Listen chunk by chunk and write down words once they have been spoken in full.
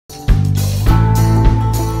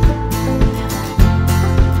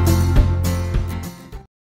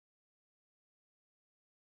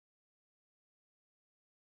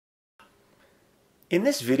In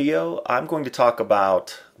this video, I'm going to talk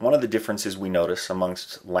about one of the differences we notice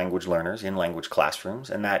amongst language learners in language classrooms,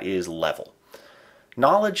 and that is level.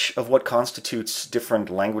 Knowledge of what constitutes different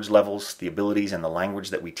language levels, the abilities and the language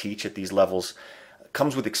that we teach at these levels,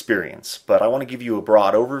 comes with experience, but I want to give you a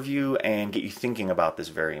broad overview and get you thinking about this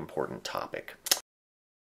very important topic.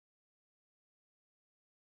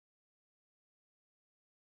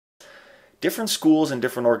 Different schools and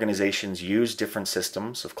different organizations use different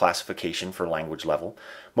systems of classification for language level.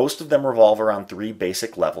 Most of them revolve around three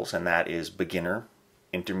basic levels, and that is beginner,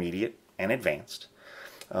 intermediate, and advanced.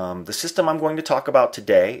 The system I'm going to talk about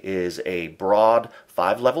today is a broad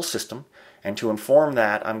 5-level system, and to inform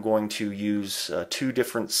that I'm going to use two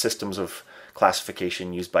different systems of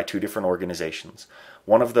classification used by two different organizations.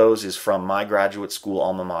 One of those is from my graduate school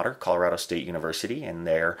alma mater, Colorado State University, and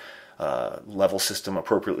their level system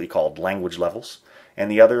appropriately called language levels. And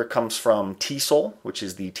the other comes from TEFL, which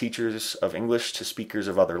is the Teachers of English to Speakers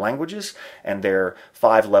of Other Languages, and their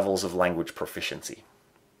 5 levels of language proficiency.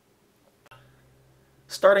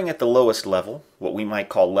 Starting at the lowest level, what we might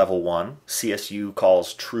call level 1, CSU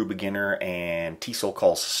calls true beginner and TEFL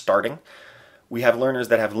calls starting, we have learners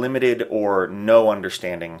that have limited or no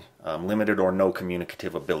understanding, limited or no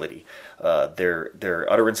communicative ability. Their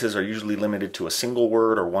utterances are usually limited to a single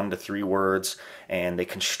word or 1 to 3 words, and they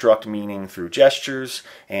construct meaning through gestures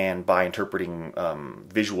and by interpreting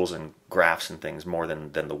visuals and graphs and things more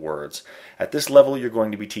than the words. At this level, you're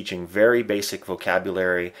going to be teaching very basic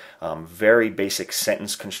vocabulary, very basic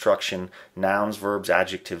sentence construction, nouns, verbs,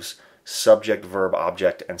 adjectives, subject, verb,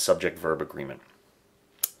 object, and subject-verb agreement.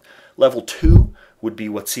 Level 2 would be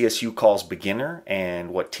what CSU calls beginner and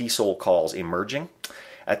what TEFL calls emerging.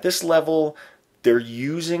 At this level, they're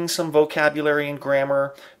using some vocabulary and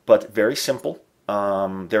grammar, but very simple.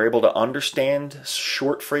 They're able to understand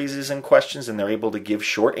short phrases and questions, and they're able to give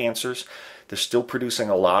short answers. They're still producing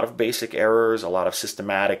a lot of basic errors, a lot of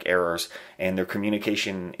systematic errors, and their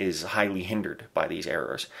communication is highly hindered by these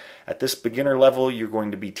errors. At this beginner level, you're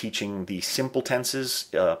going to be teaching the simple tenses,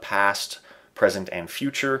 past, present, and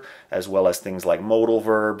future, as well as things like modal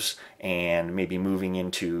verbs, and maybe moving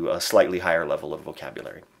into a slightly higher level of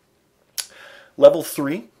vocabulary. Level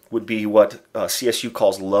 3 would be what CSU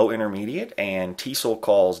calls low intermediate and TEFL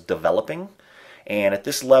calls developing. And at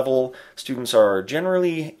this level, students are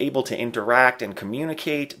generally able to interact and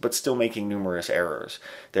communicate, but still making numerous errors.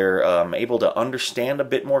 They're able to understand a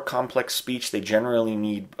bit more complex speech. They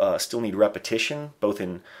generally still need repetition, both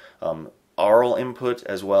in oral input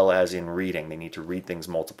as well as in reading. They need to read things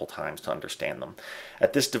multiple times to understand them.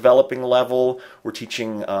 At this developing level, we're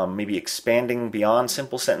teaching maybe expanding beyond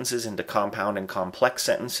simple sentences into compound and complex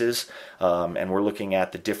sentences, and we're looking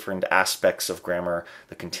at the different aspects of grammar,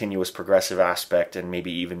 the continuous progressive aspect, and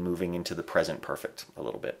maybe even moving into the present perfect a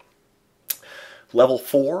little bit. Level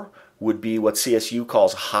 4 would be what CSU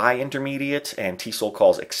calls high intermediate and TEFL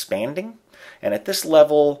calls expanding. And at this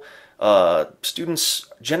level, students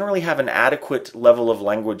generally have an adequate level of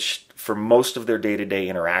language for most of their day-to-day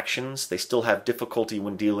interactions. They still have difficulty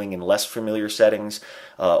when dealing in less familiar settings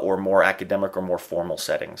or more academic or more formal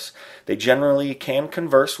settings. They generally can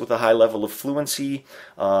converse with a high level of fluency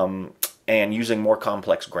and using more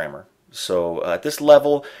complex grammar. So at this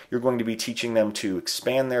level, you're going to be teaching them to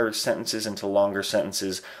expand their sentences into longer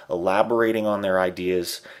sentences, elaborating on their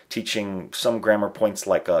ideas, teaching some grammar points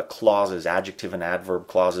like clauses, adjective and adverb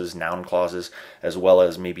clauses, noun clauses, as well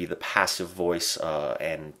as maybe the passive voice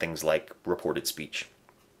and things like reported speech.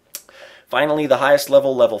 Finally, the highest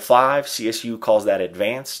level, level 5, CSU calls that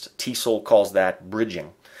advanced, TEFL calls that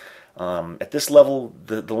bridging. At this level,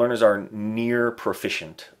 the learners are near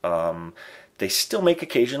proficient. They still make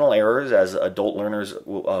occasional errors, as adult learners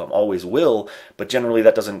always will, but generally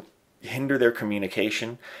that doesn't hinder their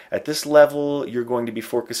communication. At this level, you're going to be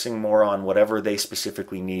focusing more on whatever they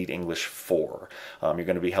specifically need English for. You're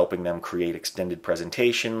going to be helping them create extended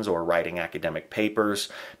presentations or writing academic papers,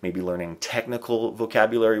 maybe learning technical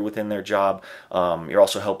vocabulary within their job. You're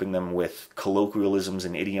also helping them with colloquialisms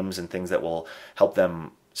and idioms and things that will help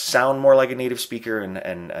them sound more like a native speaker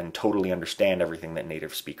and totally understand everything that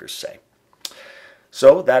native speakers say.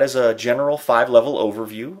 So that is a general 5-level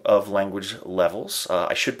overview of language levels.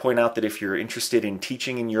 I should point out that if you're interested in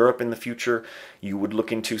teaching in Europe in the future, you would look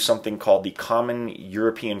into something called the Common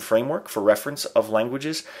European Framework for Reference of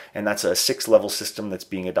Languages, and that's a 6-level system that's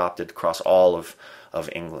being adopted across all of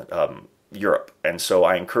Europe. And so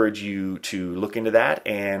I encourage you to look into that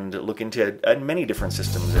and look into many different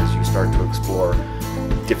systems as you start to explore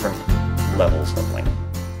different levels of language.